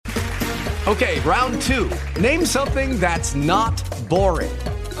Okay, round two. Name something that's not boring.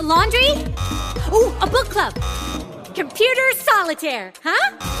 A laundry? Ooh, a book club. Computer solitaire,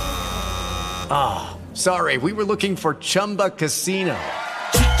 huh? Ah, sorry, we were looking for Chumba Casino.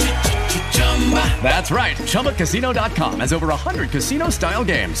 That's right, ChumbaCasino.com has over 100 casino-style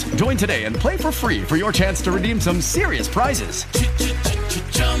games. Join today and play for free for your chance to redeem some serious prizes.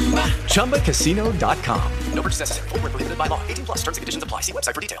 ChumbaCasino.com. No purchase necessary. Void where prohibited by law. 18 plus terms and conditions apply. See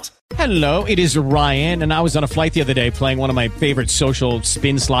website for details. Hello, it is Ryan, and I was on a flight the other day playing one of my favorite social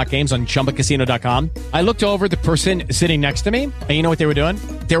spin slot games on ChumbaCasino.com. I looked over at the person sitting next to me, and you know what they were doing?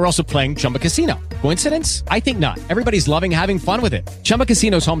 They were also playing Chumba Casino. Coincidence? I think not. Everybody's loving having fun with it. Chumba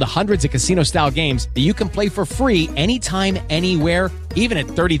Casino is home to hundreds of casino-style games that you can play for free anytime, anywhere, even at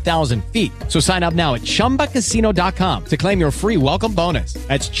 30,000 feet. So sign up now at ChumbaCasino.com to claim your free welcome bonus.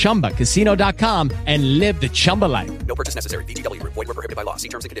 That's ChumbaCasino.com and live the Chumba life. No purchase necessary. VGW. Void where prohibited by law. See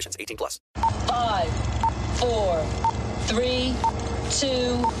terms and conditions. 18 plus. 5, 4, 3, 2,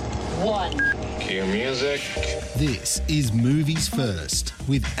 1. Cue music. This is Movies First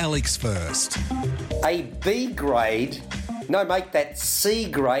with Alex First. A B grade, no mate, that C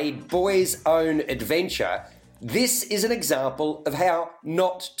grade boys' own adventure. This is an example of how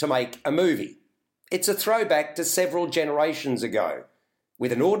not to make a movie. It's a throwback to several generations ago,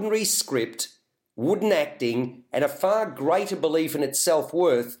 with an ordinary script, wooden acting, and a far greater belief in its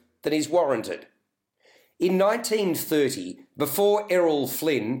self-worth than is warranted. In 1930, before Errol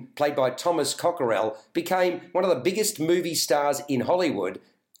Flynn, played by Thomas Cockerell, became one of the biggest movie stars in Hollywood,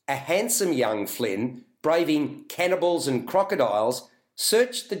 a handsome young Flynn, braving cannibals and crocodiles,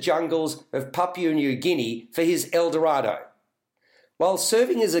 searched the jungles of Papua New Guinea for his El Dorado. While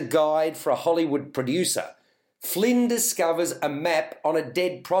serving as a guide for a Hollywood producer, Flynn discovers a map on a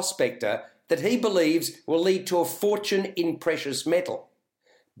dead prospector that he believes will lead to a fortune in precious metal.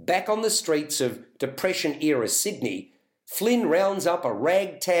 Back on the streets of Depression-era Sydney, Flynn rounds up a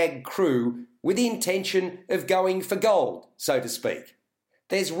ragtag crew with the intention of going for gold, so to speak.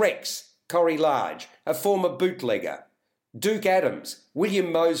 There's Rex, Corey Large, a former bootlegger, Duke Adams,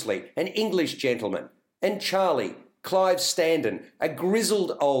 William Mosley, an English gentleman, and Charlie, Clive Standen, a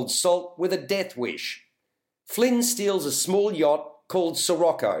grizzled old salt with a death wish. Flynn steals a small yacht called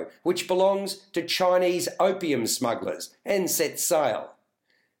Sirocco, which belongs to Chinese opium smugglers, and sets sail.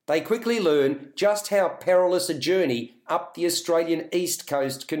 They quickly learn just how perilous a journey up the Australian east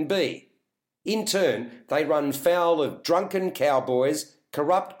coast can be. In turn, they run foul of drunken cowboys,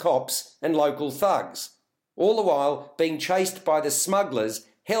 corrupt cops, and local thugs, all the while being chased by the smugglers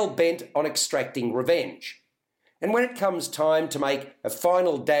hell-bent on extracting revenge. And when it comes time to make a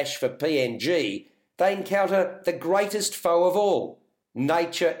final dash for PNG, they encounter the greatest foe of all,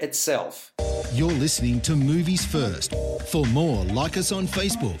 nature itself. You're listening to Movies First. For more, like us on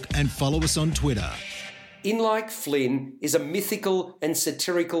Facebook and follow us on Twitter. In Like Flynn is a mythical and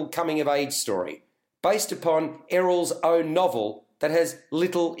satirical coming-of-age story based upon Errol's own novel that has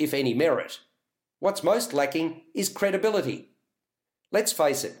little, if any, merit. What's most lacking is credibility. Let's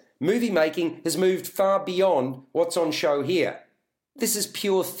face it, movie making has moved far beyond what's on show here. This is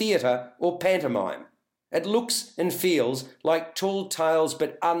pure theatre or pantomime. It looks and feels like tall tales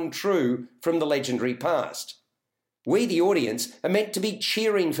but untrue from the legendary past. We, the audience, are meant to be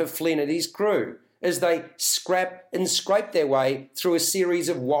cheering for Flynn and his crew as they scrap and scrape their way through a series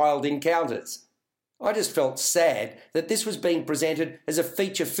of wild encounters. I just felt sad that this was being presented as a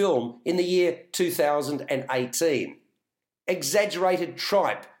feature film in the year 2018. Exaggerated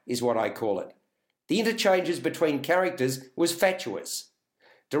tripe is what I call it. The interchanges between characters was fatuous.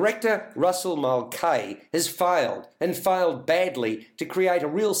 Director Russell Mulcahy has failed, and failed badly, to create a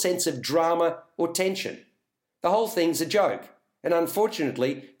real sense of drama or tension. The whole thing's a joke, and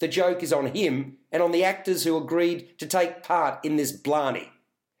unfortunately the joke is on him and on the actors who agreed to take part in this blarney.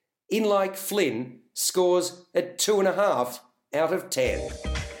 In Like Flynn scores at 2.5 out of 10.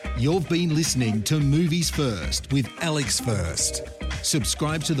 You've been listening to Movies First with Alex First.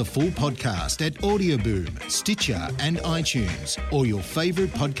 Subscribe to the full podcast at Audioboom, Stitcher and iTunes, or your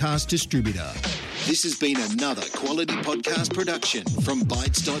favourite podcast distributor. This has been another quality podcast production from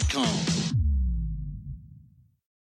Bytes.com.